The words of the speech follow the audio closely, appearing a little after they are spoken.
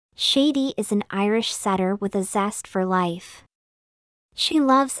Shady is an Irish setter with a zest for life. She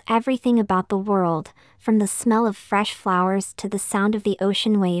loves everything about the world, from the smell of fresh flowers to the sound of the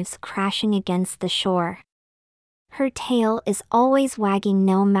ocean waves crashing against the shore. Her tail is always wagging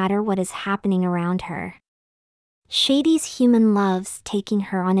no matter what is happening around her. Shady's human loves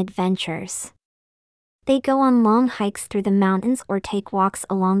taking her on adventures. They go on long hikes through the mountains or take walks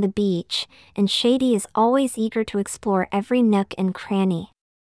along the beach, and Shady is always eager to explore every nook and cranny.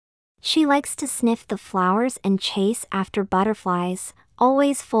 She likes to sniff the flowers and chase after butterflies,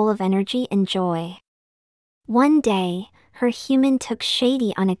 always full of energy and joy. One day, her human took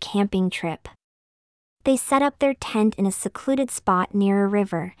Shady on a camping trip. They set up their tent in a secluded spot near a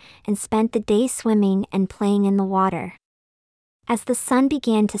river, and spent the day swimming and playing in the water. As the sun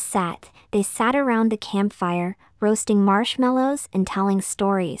began to set, they sat around the campfire, roasting marshmallows and telling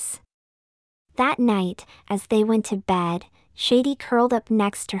stories. That night, as they went to bed, Shady curled up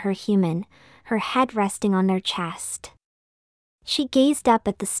next to her human, her head resting on their chest. She gazed up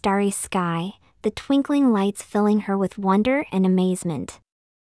at the starry sky, the twinkling lights filling her with wonder and amazement.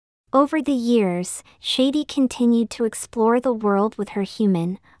 Over the years, Shady continued to explore the world with her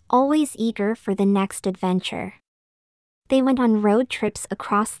human, always eager for the next adventure. They went on road trips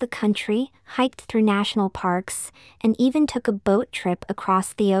across the country, hiked through national parks, and even took a boat trip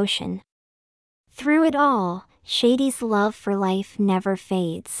across the ocean. Through it all, Shady's love for life never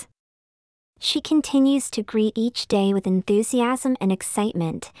fades. She continues to greet each day with enthusiasm and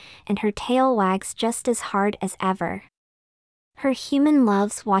excitement, and her tail wags just as hard as ever. Her human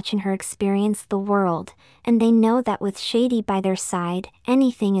loves watching her experience the world, and they know that with Shady by their side,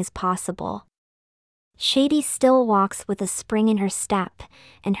 anything is possible. Shady still walks with a spring in her step,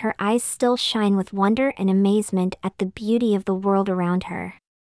 and her eyes still shine with wonder and amazement at the beauty of the world around her.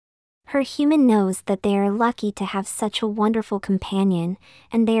 Her human knows that they are lucky to have such a wonderful companion,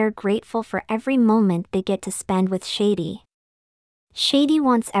 and they are grateful for every moment they get to spend with Shady. Shady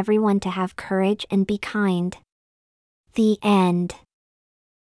wants everyone to have courage and be kind. The end.